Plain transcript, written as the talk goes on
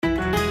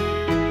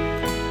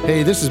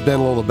Hey, this is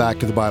Ben Lola, Back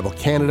to the Bible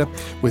Canada,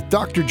 with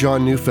Dr.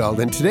 John Neufeld,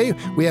 and today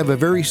we have a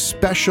very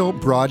special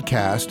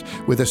broadcast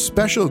with a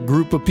special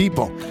group of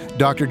people.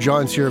 Dr.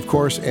 John's here, of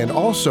course, and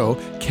also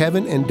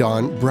Kevin and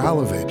Dawn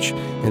Bralovich,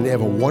 and they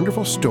have a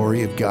wonderful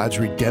story of God's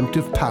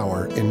redemptive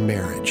power in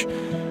marriage.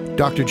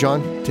 Dr.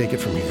 John, take it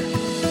from here.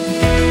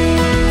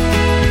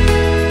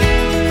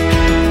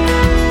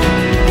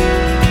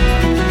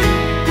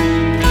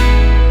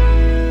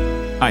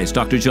 Hi, it's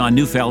Dr. John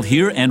Neufeld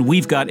here, and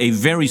we've got a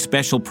very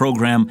special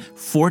program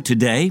for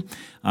today.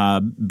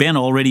 Ben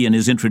already in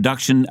his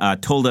introduction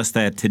told us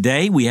that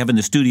today we have in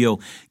the studio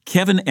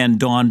Kevin and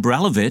Dawn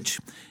Bralovich,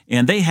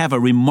 and they have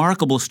a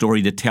remarkable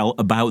story to tell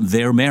about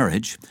their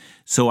marriage.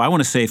 So I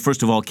want to say,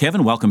 first of all,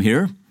 Kevin, welcome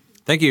here.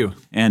 Thank you.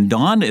 And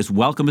Dawn is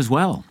welcome as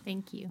well.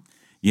 Thank you.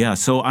 Yeah,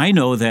 so I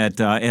know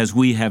that as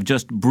we have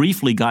just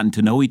briefly gotten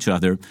to know each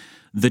other,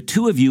 the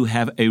two of you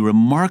have a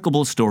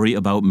remarkable story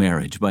about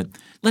marriage, but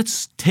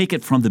let's take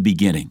it from the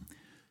beginning.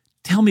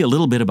 Tell me a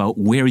little bit about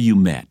where you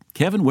met.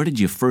 Kevin, where did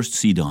you first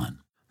see Dawn?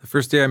 The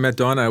first day I met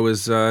Dawn, I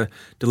was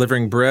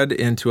delivering bread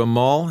into a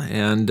mall,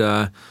 and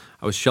I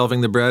was shelving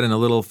the bread in a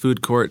little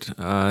food court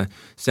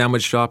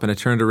sandwich shop, and I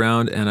turned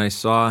around and I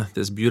saw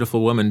this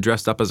beautiful woman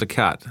dressed up as a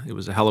cat. It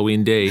was a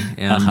Halloween day,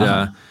 and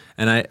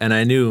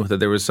I knew that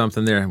there was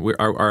something there.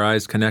 Our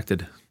eyes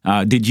connected.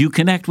 Did you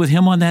connect with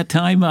him on that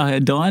time,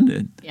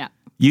 Dawn? Yeah.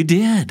 You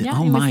did? Yeah,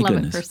 oh, it was my love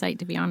goodness. at first sight,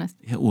 to be honest.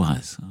 It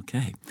was.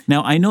 Okay.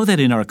 Now, I know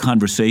that in our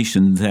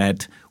conversation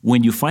that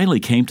when you finally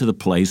came to the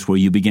place where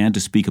you began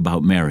to speak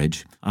about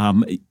marriage,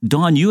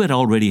 Dawn, you had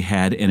already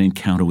had an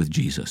encounter with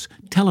Jesus.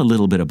 Tell a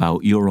little bit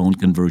about your own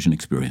conversion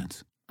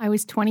experience. I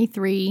was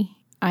 23.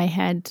 I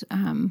had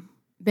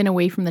been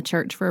away from the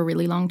church for a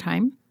really long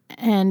time.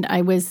 And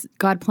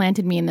God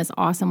planted me in this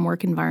awesome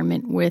work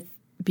environment with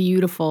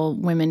beautiful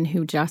women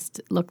who just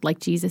looked like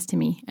Jesus to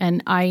me.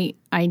 And I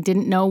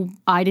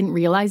didn't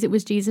realize it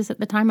was Jesus at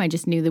the time. I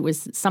just knew there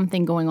was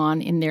something going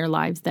on in their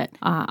lives that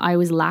I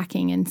was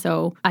lacking. And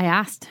so I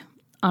asked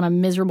on a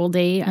miserable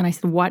day, and I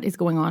said, what is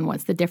going on?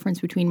 What's the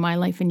difference between my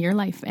life and your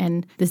life?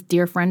 And this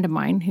dear friend of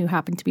mine who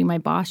happened to be my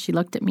boss, she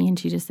looked at me and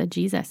she just said,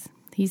 Jesus,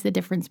 he's the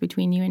difference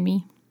between you and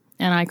me.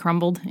 And I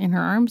crumbled in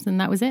her arms, and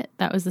that was it.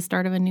 That was the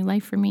start of a new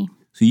life for me.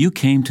 So you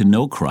came to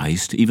know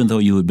Christ, even though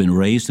you had been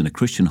raised in a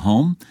Christian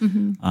home.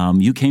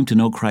 Mm-hmm. You came to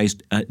know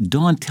Christ.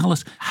 Dawn, tell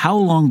us, how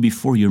long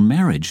before your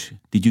marriage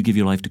did you give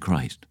your life to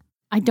Christ?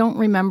 I don't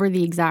remember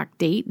the exact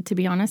date, to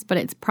be honest, but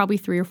it's probably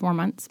 3 or 4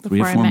 months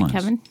before I met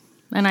Kevin.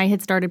 And I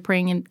had started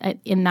praying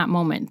in that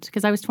moment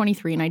because I was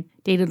 23 and I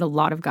dated a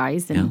lot of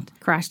guys and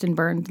crashed and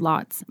burned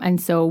lots. And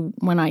so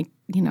when I,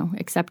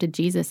 accepted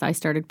Jesus, I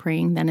started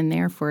praying then and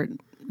there for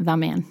the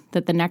man,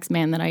 that the next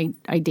man that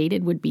I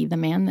dated would be the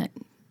man that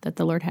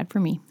the Lord had for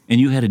me.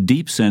 And you had a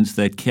deep sense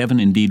that Kevin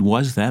indeed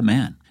was that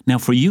man. Now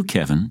for you,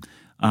 Kevin,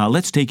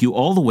 let's take you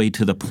all the way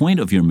to the point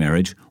of your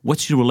marriage.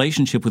 What's your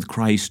relationship with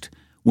Christ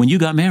when you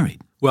got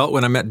married? Well,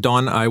 when I met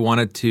Dawn, I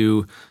wanted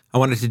to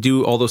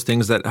do all those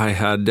things that I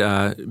had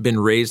been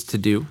raised to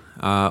do,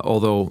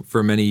 although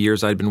for many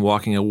years I'd been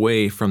walking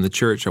away from the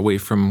church, away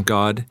from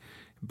God.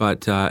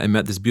 But I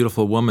met this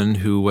beautiful woman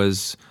who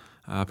was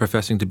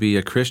professing to be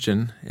a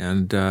Christian,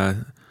 and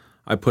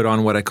I put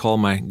on what I call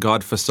my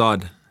God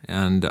facade.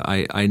 And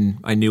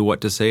I knew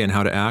what to say and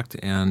how to act,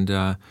 and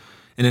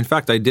in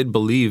fact I did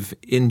believe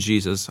in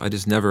Jesus. I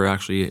just never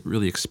actually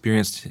really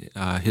experienced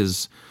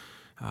His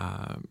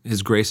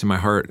grace in my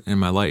heart in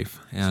my life.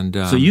 And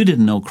so you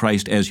didn't know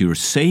Christ as your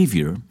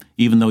Savior,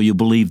 even though you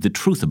believed the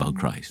truth about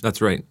Christ.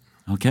 That's right.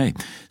 Okay,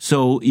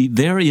 so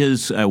there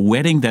is a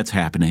wedding that's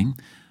happening.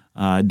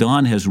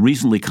 Dawn has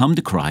recently come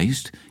to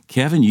Christ.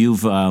 Kevin,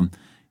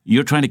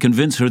 you're trying to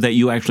convince her that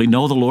you actually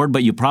know the Lord,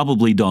 but you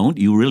probably don't.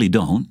 You really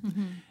don't.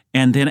 Mm-hmm.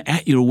 And then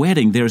at your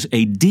wedding, there's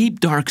a deep,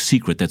 dark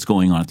secret that's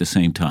going on at the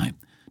same time.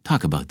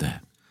 Talk about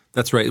that.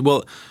 That's right.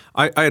 Well,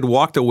 I had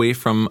walked away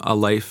from a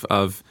life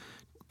of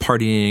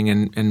partying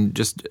and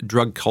just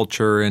drug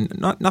culture and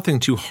nothing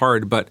too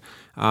hard. But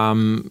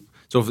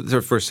so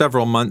for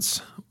several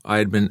months, I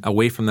had been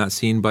away from that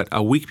scene. But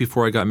a week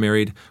before I got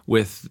married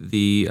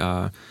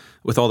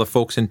with all the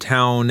folks in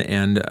town,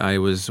 and I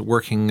was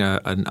working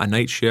a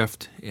night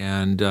shift,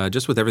 and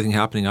just with everything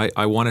happening,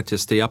 I wanted to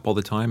stay up all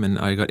the time, and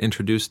I got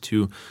introduced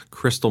to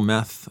crystal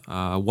meth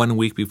 1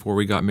 week before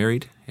we got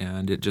married,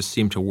 and it just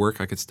seemed to work.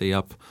 I could stay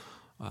up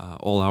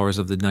all hours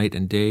of the night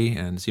and day,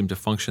 and seemed to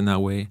function that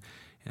way.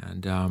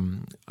 And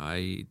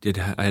I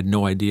had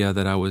no idea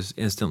that I was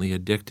instantly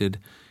addicted,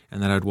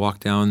 and that I'd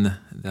walk down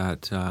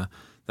that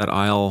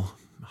aisle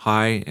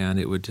high, and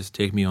it would just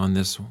take me on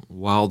this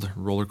wild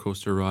roller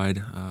coaster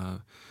ride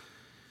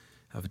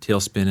of a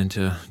tailspin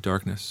into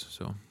darkness.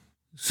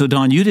 So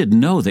Dawn, you didn't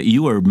know that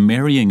you were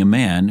marrying a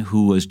man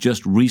who has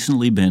just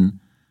recently been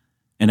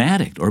an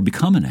addict or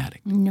become an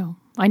addict. No,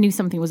 I knew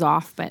something was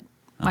off, but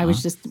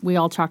we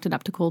all chalked it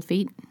up to cold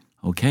feet.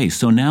 Okay,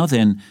 so now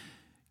then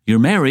you're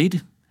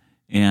married,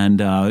 and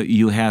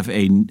you have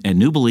a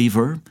new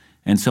believer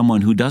and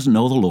someone who doesn't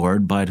know the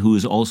Lord, but who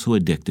is also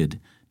addicted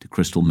to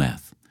crystal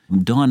meth.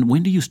 Dawn,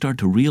 when do you start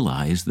to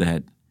realize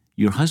that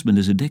your husband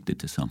is addicted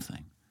to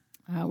something.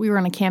 We were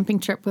on a camping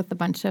trip with a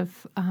bunch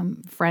of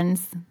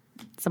friends,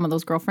 some of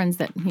those girlfriends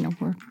that,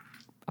 were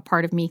a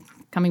part of me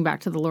coming back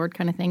to the Lord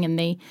kind of thing. And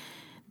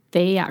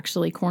they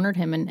actually cornered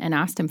him and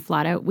asked him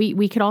flat out.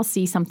 We could all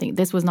see something.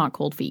 This was not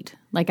cold feet.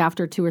 Like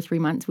after 2 or 3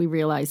 months, we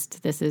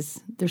realized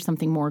there's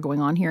something more going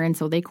on here. And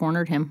so they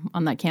cornered him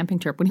on that camping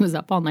trip when he was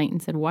up all night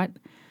and said,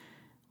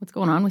 what's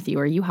going on with you?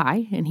 Are you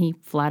high? And he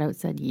flat out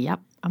said,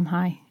 yep, I'm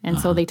high. And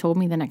so they told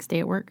me the next day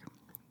at work.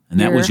 And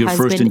that was your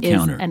first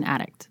encounter. Is an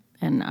addict.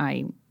 And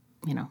I,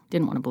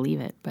 didn't want to believe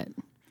it. But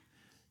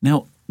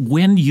now,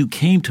 when you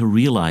came to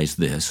realize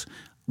this,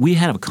 we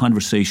had a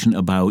conversation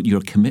about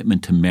your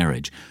commitment to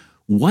marriage.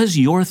 Was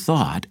your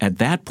thought at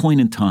that point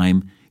in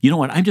time, you know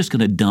what, I'm just going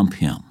to dump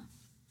him?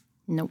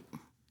 Nope.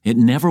 It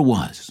never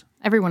was.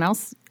 Everyone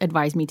else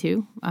advised me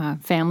to.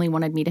 Family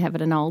wanted me to have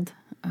it annulled,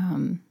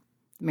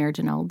 marriage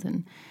annulled.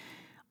 And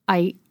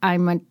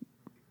I'm a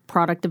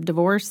product of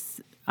divorce.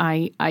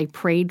 I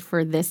prayed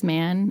for this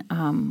man.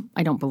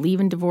 I don't believe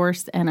in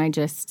divorce. And I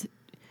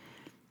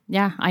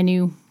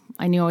knew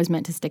I was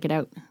meant to stick it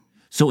out.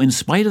 So in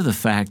spite of the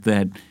fact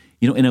that,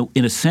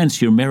 in a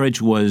sense, your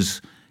marriage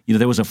was,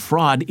 there was a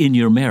fraud in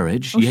your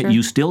marriage, yet sure.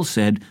 you still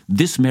said,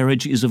 this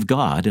marriage is of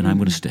God and I'm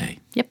going to stay.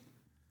 Yep.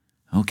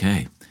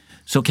 Okay.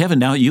 So Kevin,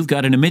 now you've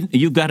got an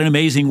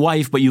amazing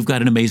wife, but you've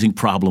got an amazing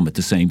problem at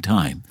the same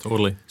time.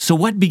 Totally. So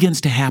what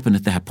begins to happen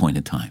at that point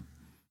in time?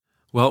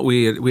 Well,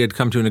 we had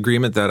come to an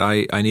agreement that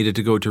I needed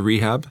to go to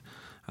rehab.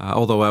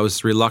 Although I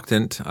was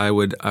reluctant, I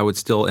would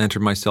still enter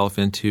myself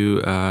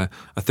into a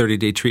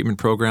 30-day treatment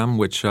program,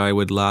 which I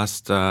would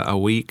last a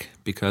week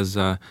because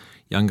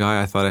young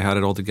guy, I thought I had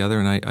it all together,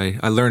 and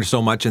I learned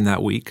so much in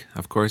that week.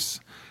 Of course,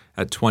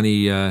 at 20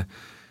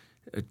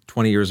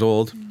 years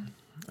old,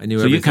 I knew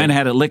everything. So you kind of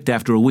had it licked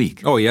after a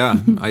week. Oh yeah,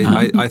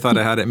 I thought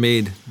I had it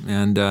made,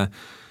 and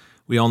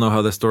we all know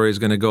how the story is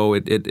going to go.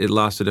 It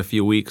lasted a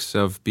few weeks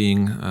of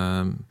being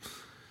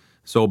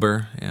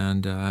sober,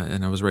 and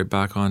I was right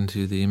back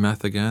onto the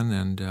meth again,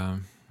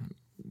 and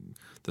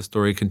the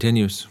story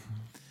continues.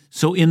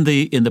 So in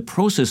the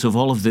process of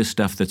all of this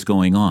stuff that's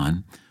going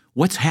on,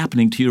 what's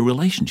happening to your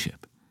relationship?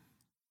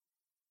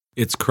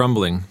 It's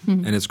crumbling,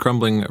 and it's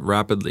crumbling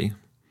rapidly.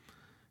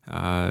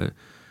 Of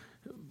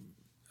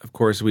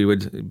course, we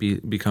would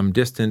become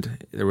distant.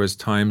 There was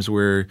times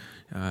where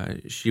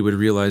she would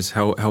realize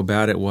how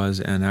bad it was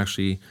and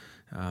actually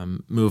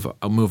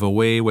move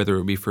away, whether it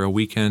would be for a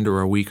weekend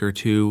or a week or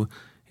two,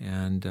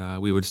 and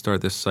we would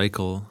start this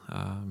cycle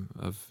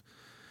of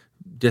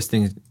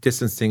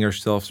distancing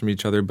ourselves from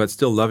each other, but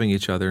still loving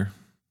each other.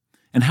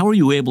 And how are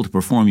you able to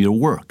perform your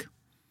work?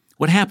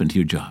 What happened to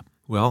your job?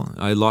 Well,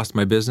 I lost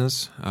my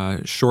business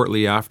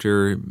shortly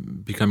after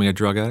becoming a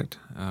drug addict,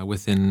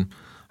 within,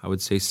 I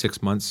would say,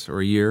 6 months or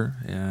a year,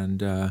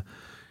 and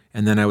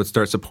then I would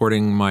start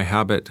supporting my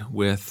habit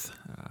with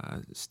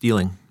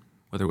stealing,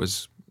 whether it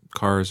was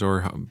cars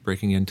or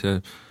breaking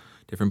into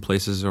different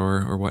places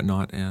or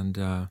whatnot, and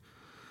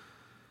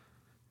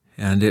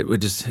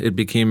it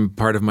became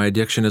part of my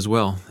addiction as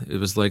well. It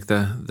was like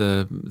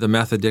the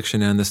meth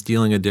addiction and the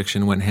stealing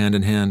addiction went hand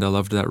in hand. I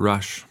loved that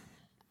rush.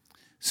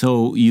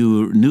 So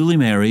you're newly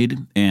married,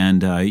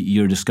 and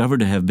you're discovered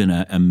to have been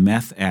a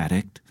meth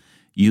addict.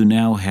 You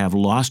now have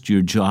lost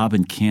your job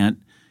and can't,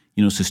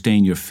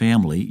 sustain your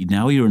family.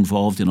 Now you're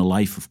involved in a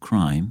life of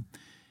crime,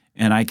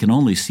 and I can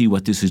only see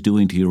what this is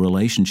doing to your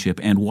relationship.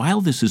 And while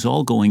this is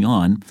all going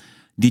on,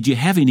 did you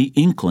have any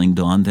inkling,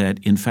 Dawn, that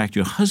in fact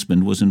your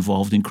husband was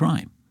involved in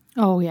crime?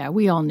 Oh yeah,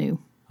 we all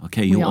knew.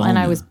 Okay, you all knew. And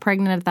I was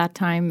pregnant at that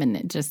time,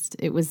 and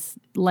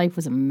life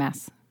was a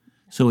mess.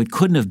 So it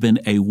couldn't have been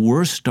a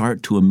worse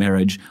start to a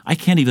marriage. I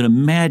can't even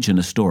imagine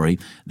a story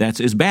that's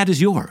as bad as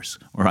yours,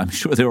 or I'm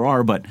sure there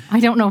are, but... I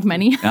don't know of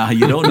many.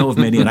 You don't know of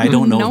many, and I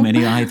don't know of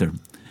many either.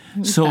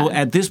 So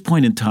at this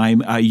point in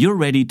time, you're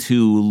ready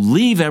to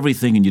leave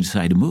everything and you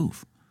decide to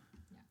move.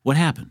 What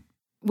happened?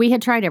 We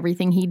had tried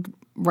everything. He'd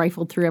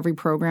rifled through every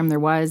program there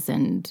was,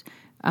 and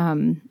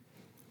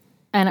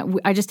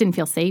I just didn't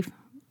feel safe.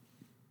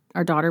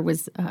 Our daughter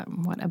was,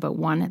 about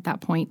 1 at that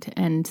point.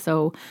 And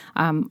so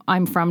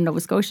I'm from Nova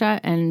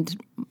Scotia, and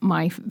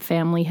my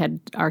family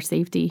had our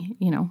safety,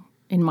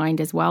 in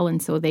mind as well.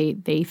 And so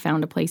they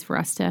found a place for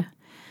us to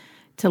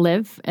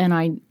live.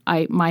 And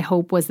my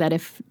hope was that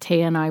if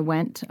Taya and I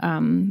went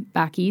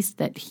back east,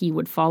 that he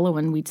would follow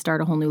and we'd start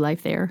a whole new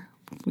life there.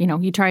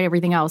 You try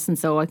everything else. And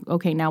so,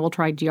 okay, now we'll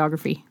try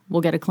geography.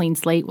 We'll get a clean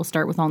slate. We'll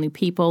start with all new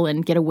people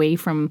and get away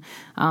from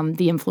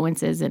the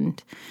influences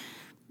and...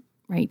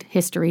 Right,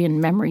 history and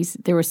memories.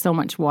 There was so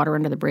much water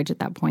under the bridge at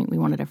that point. We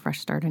wanted a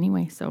fresh start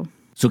anyway. So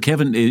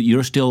Kevin,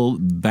 you're still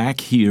back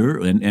here,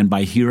 and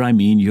by here I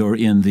mean you're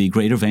in the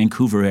greater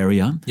Vancouver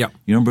area. Yep.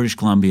 You're in British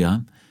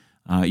Columbia.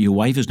 Your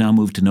wife has now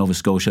moved to Nova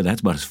Scotia.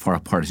 That's about as far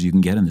apart as you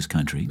can get in this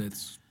country.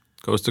 It's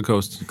coast to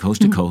coast.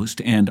 Coast to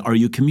coast. And are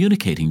you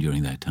communicating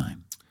during that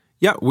time?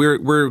 Yeah,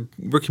 we're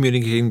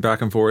communicating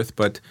back and forth,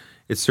 but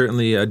it's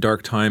certainly a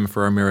dark time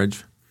for our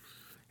marriage.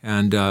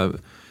 And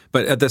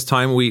but at this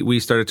time,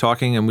 we started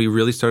talking, and we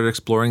really started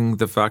exploring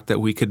the fact that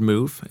we could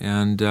move.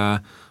 And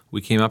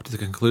we came up to the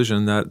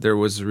conclusion that there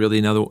was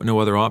really no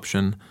other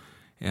option.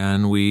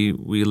 And we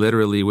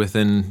literally,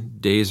 within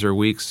days or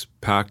weeks,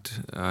 packed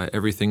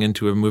everything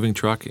into a moving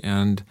truck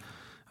and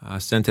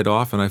sent it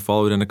off, and I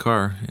followed in a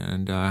car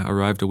and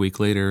arrived a week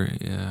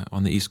later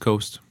on the East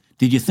Coast.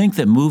 Did you think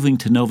that moving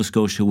to Nova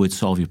Scotia would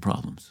solve your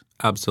problems?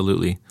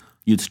 Absolutely.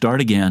 You'd start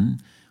again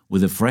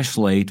with a fresh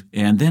slate,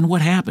 and then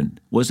what happened?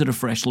 Was it a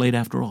fresh slate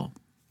after all?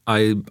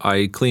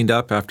 I cleaned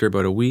up after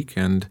about a week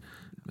and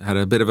had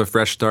a bit of a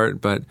fresh start,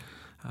 but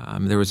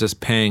there was this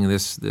pang,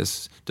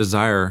 this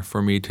desire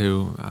for me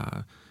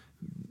to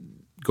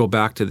go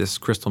back to this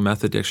crystal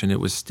meth addiction. It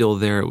was still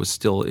there.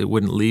 It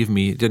wouldn't leave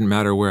me. It didn't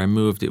matter where I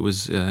moved. It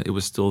was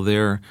still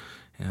there.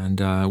 And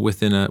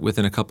within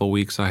a couple of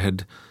weeks, I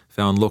had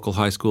found local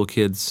high school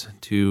kids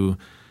to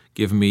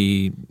give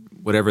me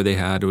whatever they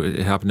had.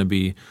 It happened to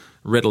be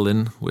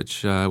Ritalin,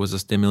 which was a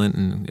stimulant,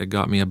 and it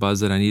got me a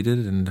buzz that I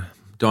needed. And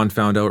Dawn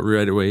found out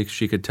right away.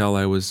 She could tell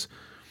I was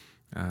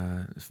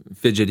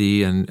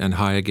fidgety and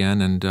high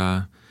again. And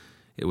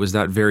it was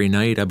that very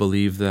night, I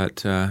believe,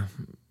 that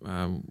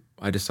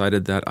I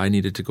decided that I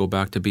needed to go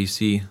back to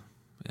BC.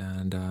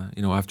 And,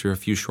 after a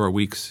few short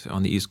weeks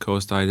on the East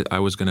Coast, I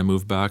was going to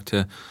move back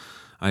to,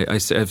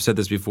 I've said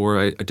this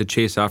before, to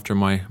chase after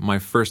my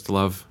first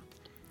love.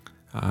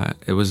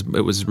 It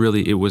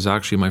was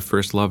actually my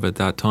first love at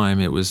that time.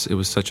 It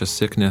was such a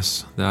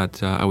sickness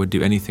that I would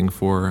do anything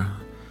for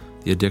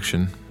the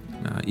addiction,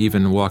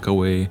 even walk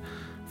away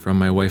from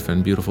my wife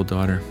and beautiful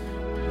daughter.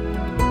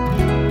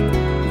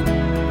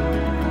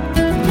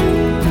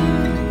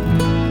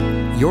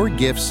 Your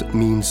gifts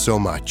mean so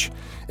much.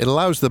 It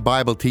allows the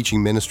Bible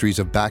teaching ministries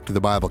of Back to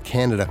the Bible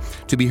Canada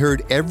to be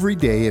heard every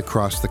day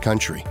across the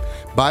country.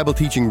 Bible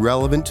teaching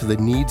relevant to the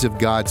needs of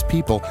God's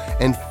people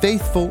and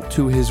faithful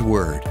to His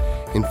Word.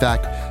 In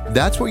fact,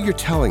 that's what you're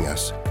telling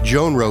us.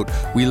 Joan wrote,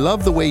 "We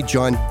love the way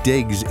John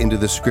digs into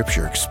the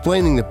Scripture,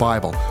 explaining the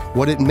Bible,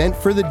 what it meant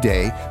for the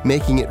day,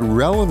 making it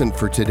relevant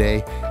for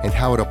today, and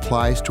how it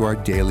applies to our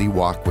daily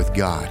walk with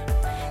God."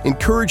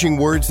 Encouraging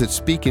words that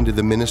speak into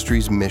the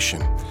ministry's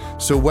mission.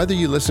 So whether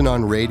you listen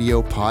on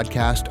radio,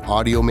 podcast,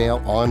 audio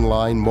mail,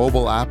 online,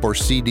 mobile app, or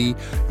CD,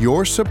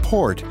 your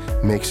support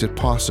makes it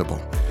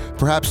possible.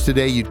 Perhaps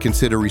today you'd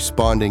consider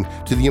responding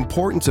to the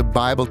importance of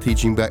Bible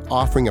teaching by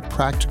offering a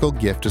practical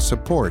gift to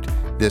support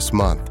this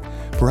month.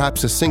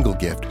 Perhaps a single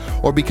gift,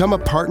 or become a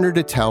Partner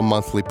to Tell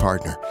monthly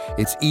partner.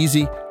 It's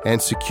easy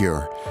and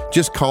secure.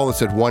 Just call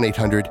us at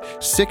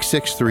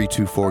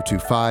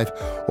 1-800-663-2425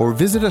 or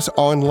visit us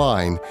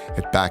online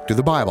at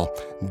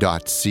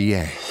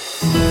backtothebible.ca.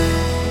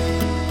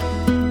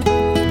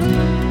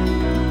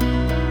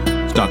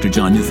 It's Dr.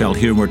 John Neufeld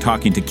here, and we're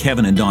talking to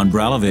Kevin and Dawn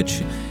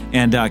Bralovich.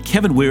 And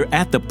Kevin, we're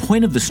at the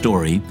point of the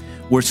story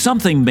where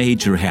something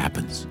major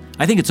happens.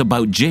 I think it's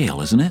about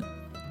jail, isn't it?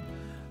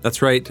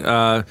 That's right.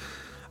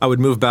 I would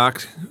move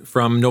back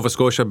from Nova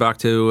Scotia back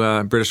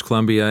to British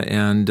Columbia,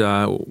 and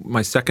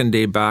my second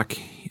day back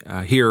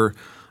here,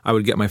 I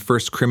would get my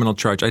first criminal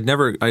charge. I'd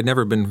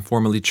never been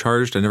formally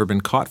charged. I'd never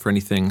been caught for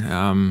anything,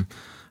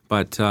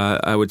 but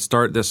I would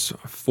start this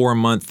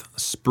 4-month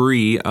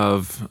spree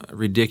of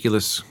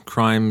ridiculous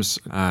crimes,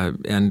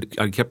 and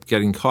I kept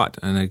getting caught,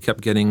 and I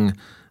kept getting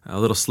a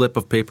little slip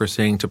of paper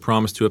saying to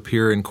promise to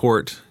appear in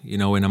court,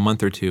 in a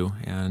month or two.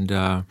 And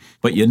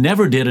but you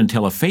never did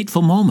until a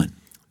fateful moment.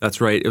 That's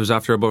right. It was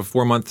after about a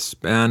 4-month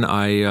span.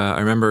 I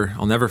remember,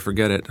 I'll never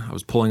forget it. I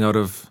was pulling out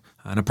of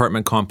an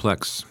apartment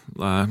complex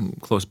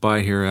close by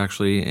here,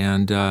 actually,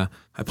 and I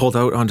pulled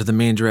out onto the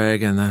main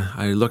drag, and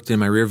I looked in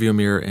my rearview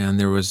mirror, and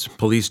there was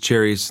police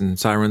cherries and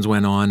sirens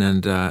went on,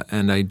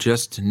 and I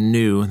just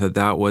knew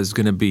that was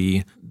going to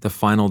be the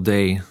final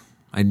day.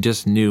 I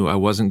just knew I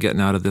wasn't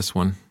getting out of this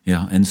one.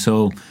 Yeah, and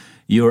so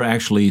you're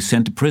actually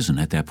sent to prison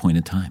at that point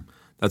in time.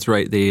 That's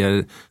right.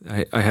 I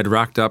had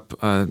racked up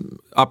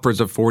upwards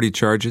of 40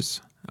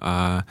 charges,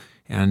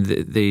 and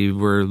they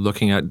were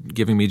looking at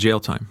giving me jail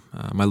time.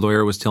 My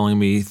lawyer was telling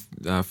me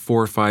 4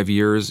 or 5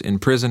 years in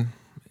prison,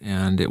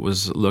 and it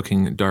was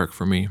looking dark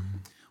for me.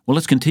 Well,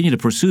 let's continue to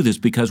pursue this,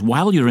 because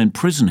while you're in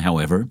prison,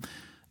 however,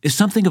 is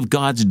something of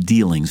God's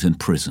dealings in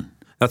prison.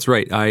 That's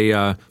right.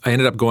 I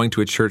ended up going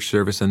to a church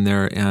service in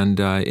there, and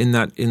in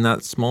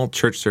that small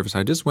church service,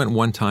 I just went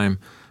one time.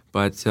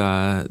 But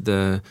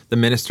the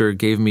minister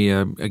gave me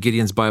a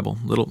Gideon's Bible,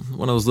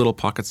 one of those little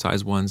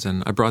pocket-sized ones,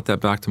 and I brought that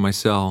back to my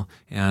cell,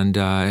 and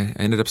I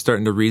ended up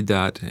starting to read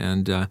that.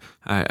 And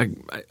I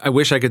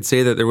wish I could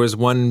say that there was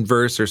one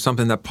verse or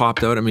something that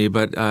popped out at me,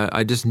 but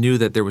I just knew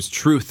that there was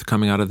truth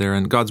coming out of there,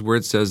 and God's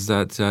Word says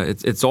that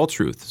it's all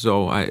truth.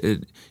 So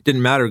it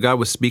didn't matter. God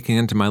was speaking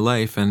into my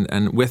life,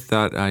 and with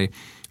that,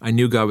 I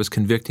knew God was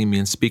convicting me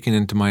and speaking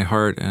into my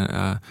heart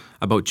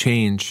about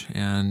change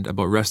and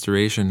about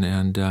restoration.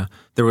 And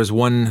there was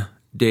one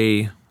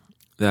day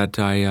that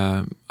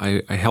I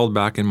held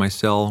back in my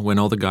cell when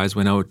all the guys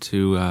went out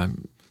to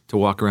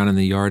walk around in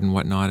the yard and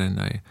whatnot. And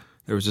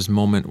there was this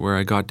moment where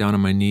I got down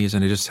on my knees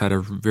and I just had a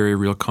very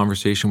real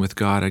conversation with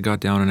God. I got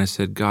down and I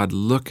said, "God,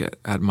 look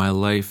at my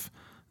life.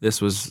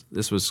 This was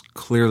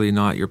clearly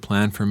not your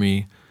plan for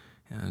me."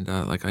 And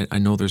I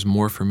know there's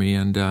more for me.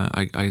 And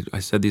I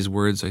said these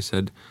words. I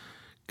said,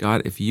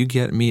 God, if you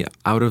get me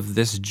out of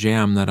this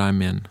jam that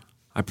I'm in,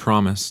 I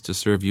promise to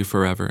serve you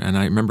forever. And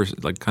I remember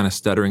kind of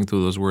stuttering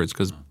through those words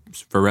because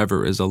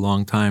forever is a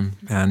long time.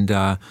 And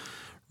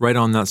right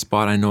on that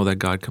spot, I know that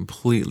God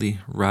completely,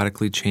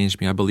 radically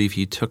changed me. I believe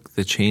he took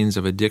the chains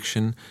of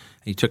addiction.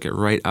 He took it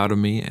right out of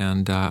me.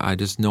 And I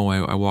just know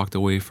I walked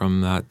away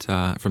from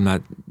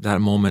that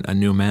moment a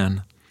new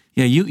man.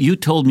 Yeah, you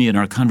told me in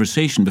our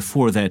conversation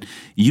before that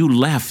you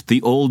left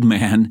the old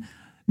man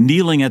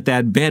kneeling at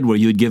that bed where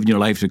you had given your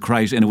life to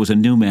Christ, and it was a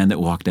new man that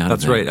walked out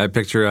That's of that. right. I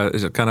picture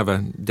kind of a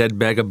dead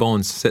bag of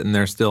bones sitting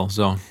there still.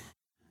 So,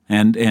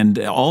 and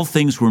all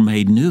things were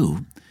made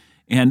new.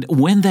 And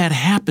when that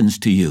happens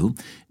to you,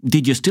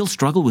 did you still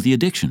struggle with the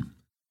addiction?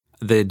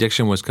 The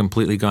addiction was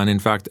completely gone. In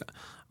fact,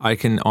 I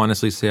can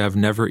honestly say I've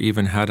never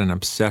even had an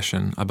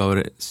obsession about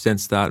it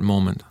since that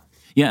moment.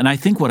 Yeah, and I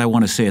think what I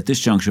want to say at this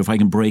juncture, if I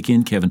can break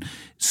in, Kevin,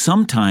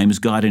 sometimes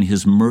God in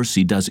his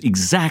mercy does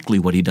exactly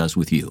what he does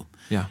with you.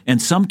 Yeah. And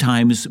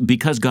sometimes,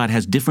 because God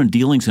has different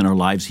dealings in our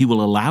lives, he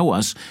will allow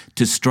us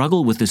to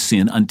struggle with the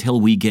sin until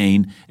we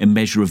gain a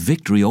measure of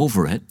victory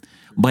over it.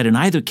 But in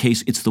either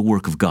case, it's the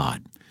work of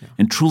God. Yeah.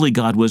 And truly,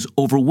 God was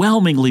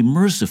overwhelmingly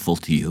merciful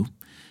to you.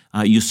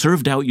 You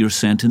served out your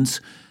sentence.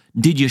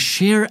 Did you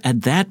share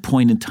at that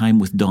point in time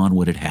with Dawn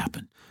what had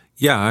happened?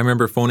 Yeah, I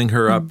remember phoning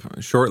her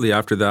up shortly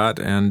after that,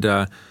 and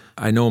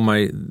I know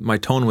my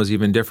tone was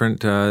even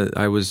different.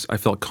 I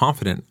felt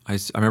confident. I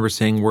remember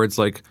saying words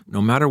like, "No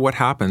matter what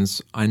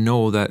happens, I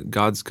know that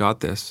God's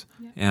got this,"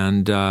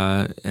 and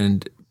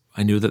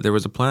I knew that there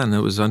was a plan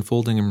that was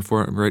unfolding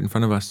right in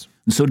front of us.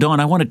 And so,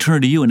 Dawn, I want to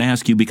turn to you and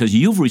ask you, because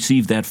you've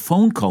received that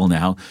phone call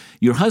now.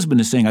 Your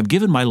husband is saying, "I've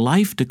given my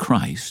life to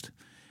Christ."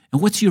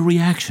 And what's your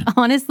reaction?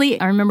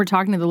 Honestly, I remember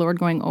talking to the Lord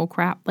going, "Oh,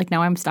 crap, like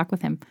now I'm stuck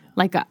with him."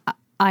 Like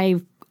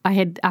I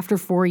had, after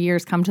 4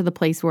 years, come to the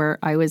place where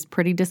I was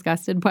pretty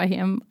disgusted by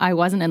him. I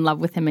wasn't in love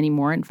with him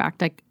anymore. In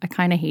fact, I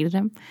kind of hated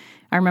him.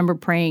 I remember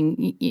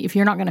praying, if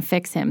you're not going to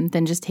fix him,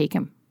 then just take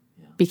him.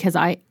 Because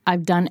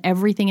I've done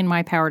everything in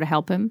my power to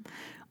help him.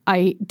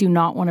 I do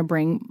not want to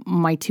bring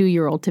my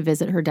 2-year-old to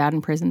visit her dad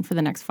in prison for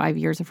the next 5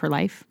 years of her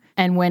life.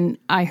 And when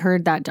I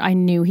heard that, I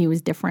knew he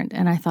was different.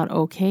 And I thought,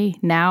 okay,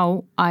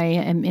 now I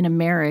am in a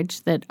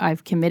marriage that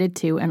I've committed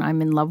to, and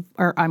I'm in love,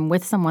 or I'm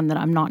with someone that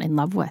I'm not in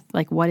love with.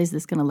 Like, what is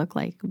this going to look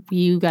like?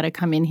 You got to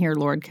come in here,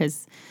 Lord,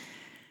 because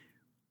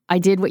I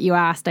did what you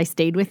asked. I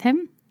stayed with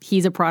him.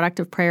 He's a product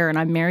of prayer, and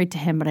I'm married to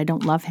him, but I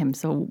don't love him.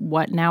 So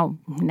what now?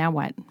 Now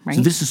what? Right?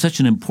 So this is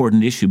such an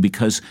important issue,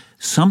 because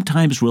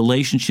sometimes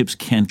relationships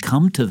can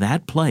come to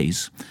that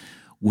place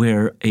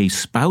where a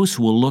spouse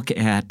will look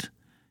at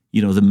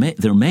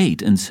their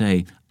mate and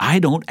say, "I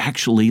don't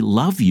actually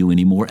love you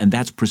anymore," and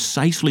that's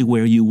precisely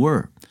where you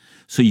were.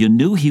 So you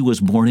knew he was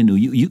born anew.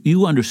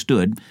 You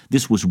understood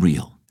this was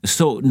real.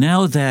 So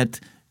now that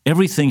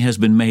everything has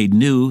been made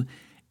new,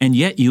 and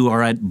yet you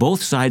are at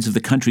both sides of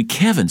the country,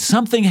 Kevin,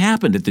 something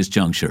happened at this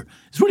juncture.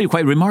 It's really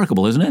quite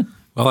remarkable, isn't it?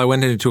 Well, I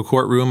went into a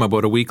courtroom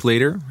about a week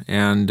later,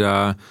 and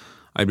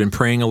I'd been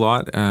praying a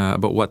lot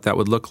about what that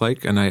would look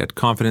like, and I had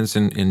confidence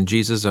in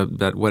Jesus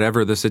that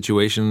whatever the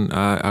situation,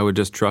 I would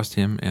just trust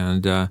him.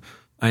 And I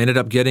ended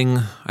up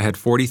I had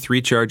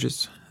 43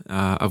 charges,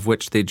 of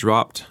which they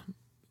dropped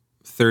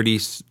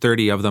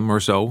 30 of them or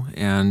so,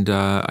 and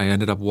I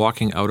ended up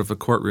walking out of the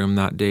courtroom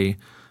that day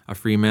a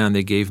free man.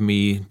 They gave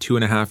me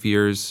 2.5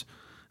 years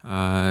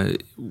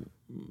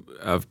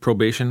of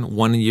probation,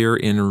 1 year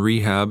in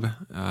rehab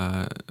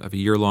of a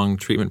year-long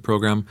treatment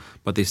program,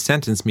 but they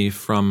sentenced me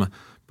from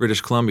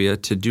British Columbia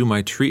to do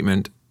my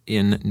treatment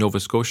in Nova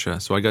Scotia.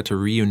 So I got to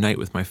reunite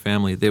with my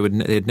family. They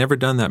had never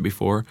done that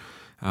before.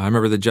 I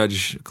remember the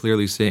judge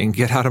clearly saying,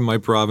 "Get out of my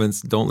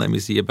province. Don't let me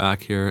see you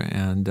back here."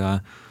 And I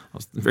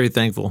was very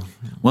thankful.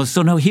 Well,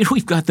 so now here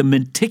we've got the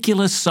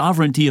meticulous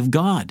sovereignty of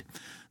God,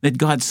 that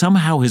God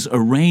somehow has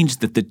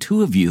arranged that the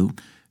two of you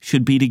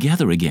should be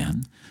together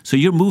again. So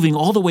you're moving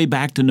all the way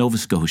back to Nova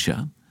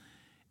Scotia.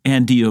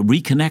 And do you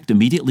reconnect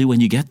immediately when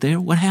you get there?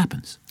 What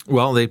happens?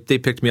 Well, they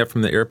picked me up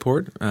from the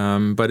airport,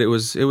 but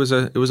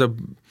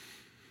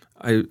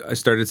I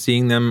started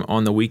seeing them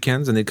on the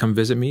weekends, and they'd come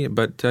visit me.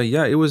 But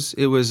it was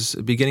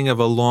the beginning of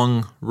a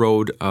long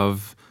road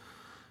of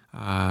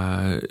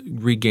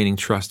regaining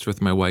trust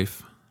with my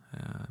wife,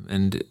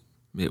 and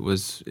it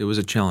was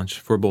a challenge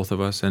for both of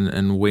us,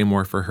 and way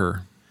more for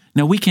her.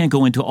 Now, we can't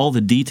go into all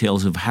the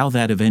details of how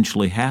that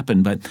eventually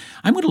happened, but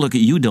I'm going to look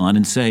at you, Dawn,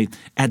 and say,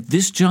 at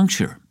this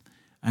juncture,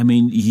 I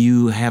mean,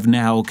 you have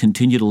now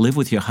continued to live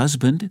with your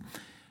husband.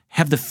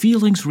 Have the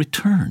feelings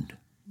returned?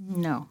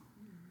 No.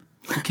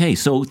 Okay,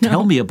 so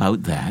tell me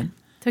about that.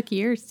 Took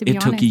years, to be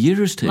honest. It took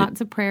years to...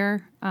 Lots of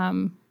prayer,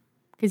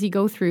 because you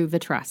go through the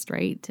trust,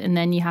 right? And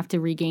then you have to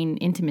regain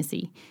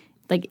intimacy.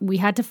 Like, we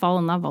had to fall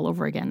in love all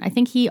over again. I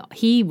think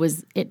he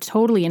was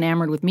totally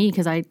enamored with me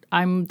because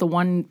I'm the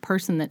one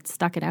person that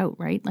stuck it out,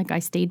 right? Like, I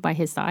stayed by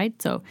his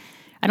side. So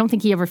I don't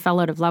think he ever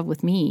fell out of love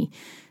with me.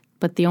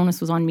 But the onus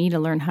was on me to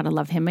learn how to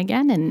love him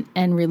again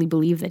and really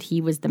believe that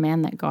he was the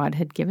man that God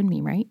had given me,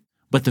 right?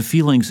 But the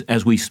feelings,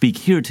 as we speak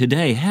here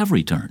today, have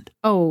returned.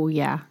 Oh,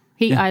 yeah.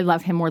 I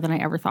love him more than I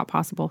ever thought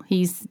possible.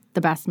 He's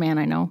the best man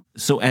I know.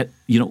 So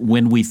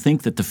when we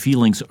think that the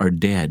feelings are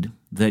dead,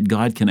 that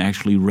God can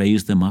actually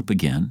raise them up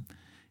again,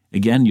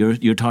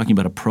 you're talking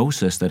about a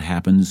process that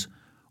happens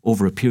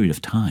over a period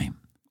of time.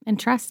 And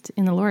trust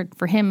in the Lord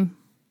for him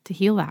to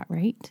heal that,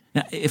 right?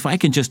 Now, if I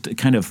can just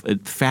kind of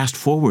fast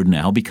forward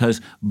now,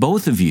 because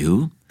both of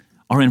you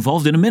are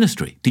involved in a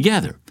ministry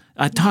together.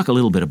 Talk a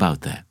little bit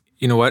about that.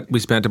 You know what? We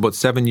spent about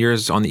 7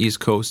 years on the East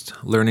Coast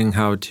learning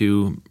how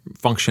to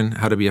function,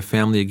 how to be a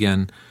family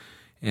again.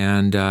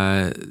 And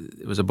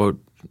it was about,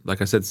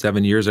 like I said,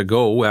 7 years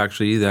ago,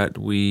 actually, that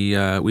we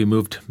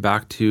moved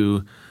back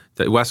to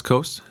the West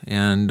Coast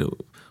and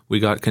we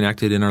got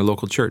connected in our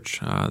local church.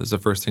 This is the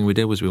first thing we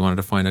did was we wanted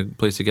to find a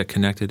place to get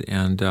connected.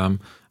 And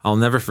I'll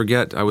never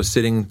forget, I was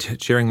sitting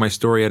sharing my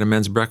story at a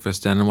men's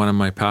breakfast, and one of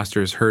my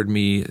pastors heard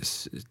me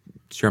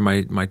share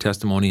my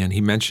testimony, and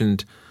he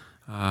mentioned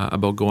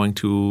about going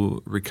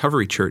to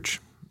Recovery Church,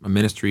 a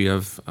ministry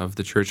of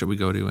the church that we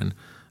go to. And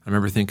I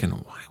remember thinking,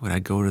 why would I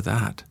go to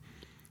that?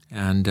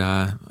 And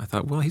I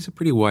thought, well, he's a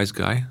pretty wise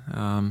guy.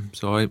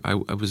 So I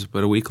was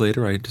about a week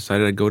later, I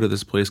decided I'd go to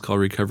this place called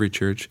Recovery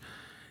Church.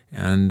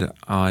 And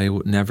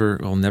I'll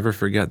never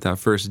forget that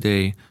first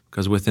day,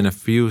 because within a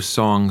few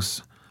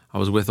songs, I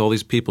was with all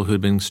these people who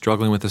had been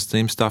struggling with the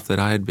same stuff that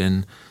I had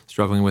been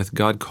struggling with.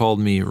 God called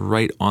me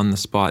right on the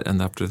spot.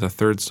 And after the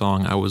third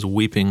song, I was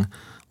weeping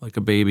like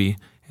a baby,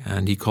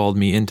 and he called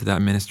me into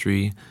that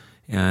ministry.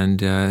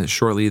 And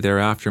shortly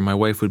thereafter, my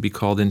wife would be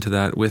called into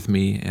that with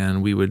me,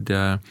 and we would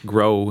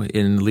grow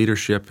in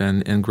leadership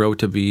and grow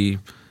to be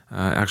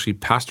actually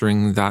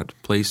pastoring that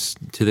place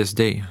to this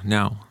day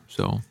now.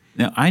 So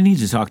now, I need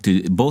to talk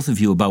to both of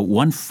you about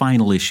one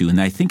final issue, and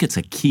I think it's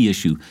a key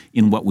issue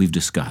in what we've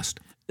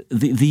discussed.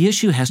 The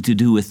issue has to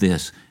do with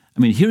this. I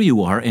mean, here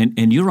you are,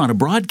 and you're on a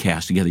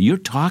broadcast together. You're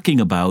talking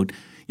about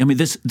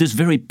this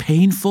very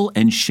painful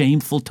and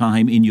shameful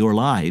time in your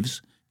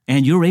lives,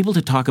 and you're able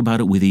to talk about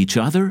it with each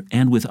other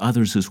and with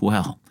others as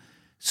well.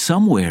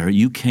 Somewhere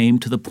you came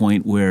to the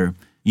point where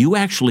you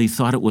actually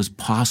thought it was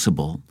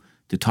possible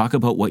to talk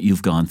about what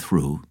you've gone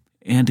through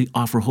and to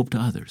offer hope to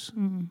others.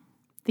 Mm.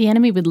 The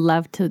enemy would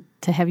love to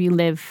have you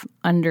live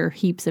under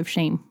heaps of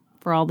shame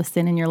for all the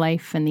sin in your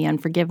life and the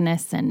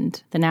unforgiveness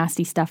and the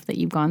nasty stuff that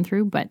you've gone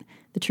through. But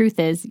the truth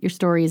is, your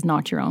story is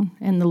not your own,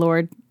 and the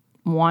Lord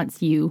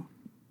wants you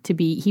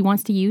he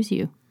wants to use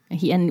you.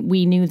 And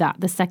we knew that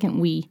the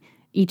second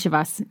each of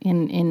us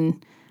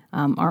in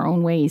our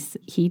own ways,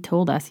 he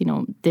told us,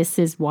 this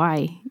is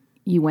why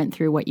you went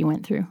through what you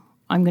went through.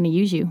 I'm going to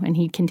use you. And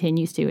he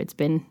continues to.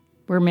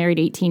 We're married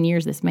 18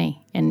 years this May,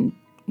 and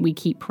we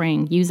keep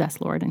praying, use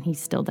us, Lord, and he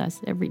still does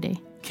every day.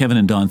 Kevin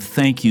and Dawn,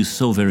 thank you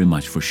so very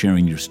much for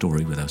sharing your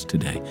story with us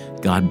today.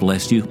 God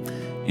bless you.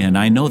 And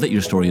I know that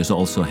your story has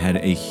also had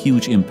a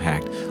huge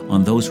impact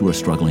on those who are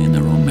struggling in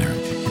their own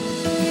marriage.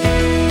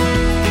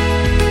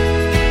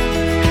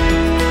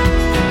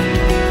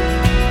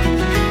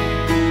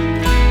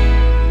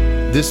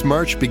 This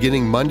March,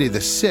 beginning Monday the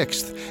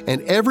 6th,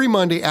 and every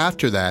Monday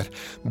after that,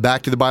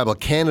 Back to the Bible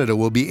Canada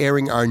will be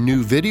airing our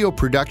new video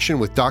production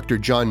with Dr.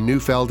 John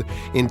Neufeld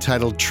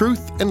entitled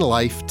Truth and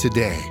Life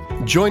Today.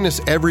 Join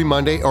us every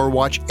Monday or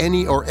watch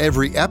any or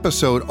every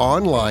episode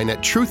online at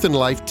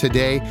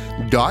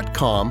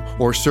truthandlifetoday.com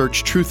or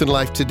search Truth and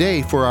Life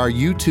Today for our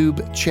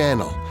YouTube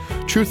channel.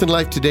 Truth and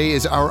Life Today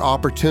is our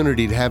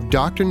opportunity to have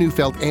Dr.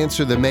 Neufeld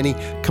answer the many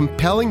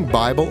compelling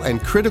Bible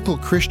and critical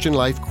Christian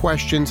life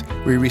questions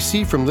we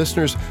receive from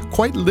listeners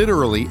quite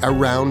literally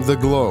around the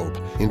globe.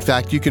 In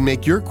fact, you can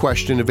make your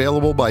question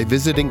available by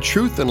visiting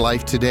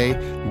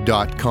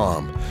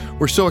truthandlifetoday.com.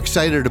 We're so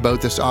excited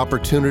about this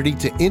opportunity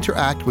to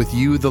interact with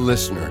you, the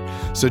listener.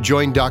 So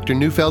join Dr.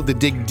 Neufeld to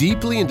dig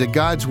deeply into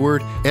God's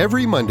Word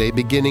every Monday,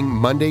 beginning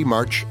Monday,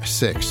 March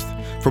 6th.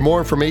 For more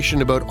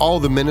information about all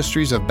the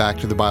ministries of Back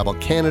to the Bible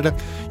Canada,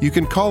 you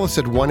can call us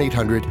at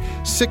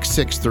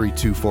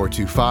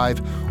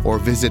 1-800-663-2425 or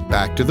visit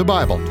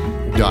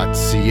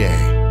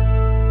backtothebible.ca.